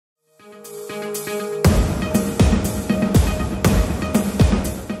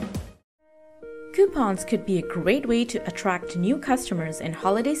Coupons could be a great way to attract new customers in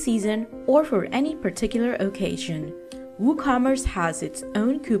holiday season or for any particular occasion. WooCommerce has its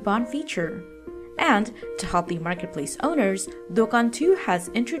own coupon feature. And to help the marketplace owners, Dokan too has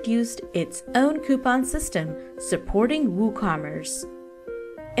introduced its own coupon system supporting WooCommerce.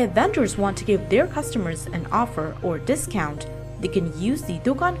 If vendors want to give their customers an offer or discount, they can use the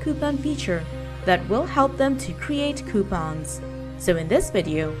Dokan coupon feature that will help them to create coupons. So in this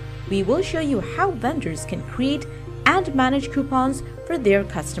video, we will show you how vendors can create and manage coupons for their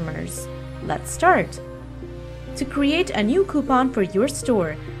customers. Let's start. To create a new coupon for your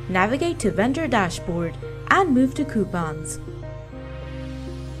store, navigate to Vendor Dashboard and move to Coupons.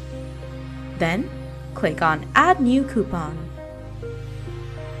 Then, click on Add New Coupon.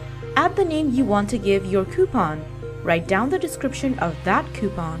 Add the name you want to give your coupon. Write down the description of that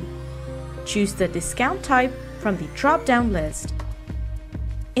coupon. Choose the discount type from the drop-down list.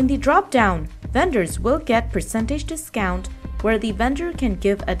 In the drop-down, vendors will get percentage discount where the vendor can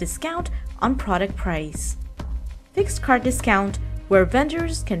give a discount on product price. Fixed cart discount where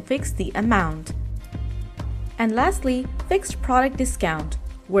vendors can fix the amount. And lastly, fixed product discount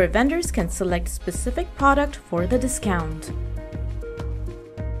where vendors can select specific product for the discount.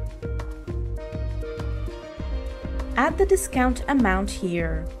 Add the discount amount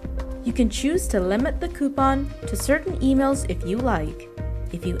here. You can choose to limit the coupon to certain emails if you like.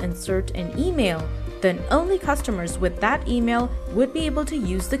 If you insert an email, then only customers with that email would be able to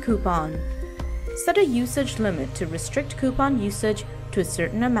use the coupon. Set a usage limit to restrict coupon usage to a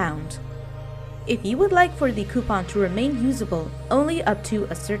certain amount. If you would like for the coupon to remain usable only up to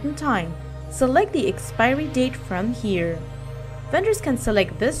a certain time, select the expiry date from here. Vendors can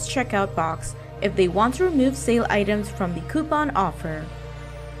select this checkout box if they want to remove sale items from the coupon offer.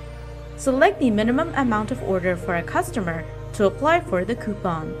 Select the minimum amount of order for a customer to apply for the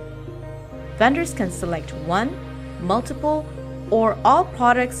coupon. Vendors can select one, multiple, or all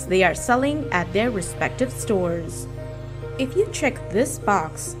products they are selling at their respective stores. If you check this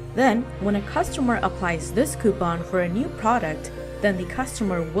box, then when a customer applies this coupon for a new product, then the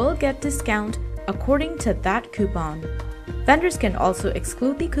customer will get discount according to that coupon. Vendors can also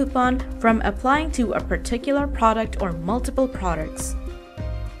exclude the coupon from applying to a particular product or multiple products.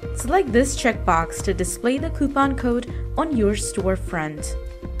 Select this checkbox to display the coupon code on your storefront.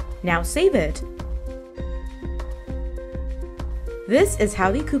 Now save it. This is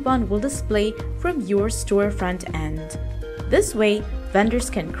how the coupon will display from your storefront end. This way, vendors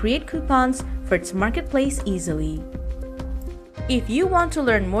can create coupons for its marketplace easily. If you want to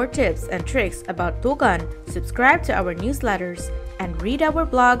learn more tips and tricks about Dokan, subscribe to our newsletters and read our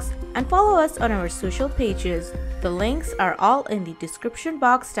blogs and follow us on our social pages. The links are all in the description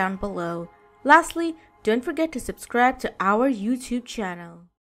box down below. Lastly, don't forget to subscribe to our YouTube channel.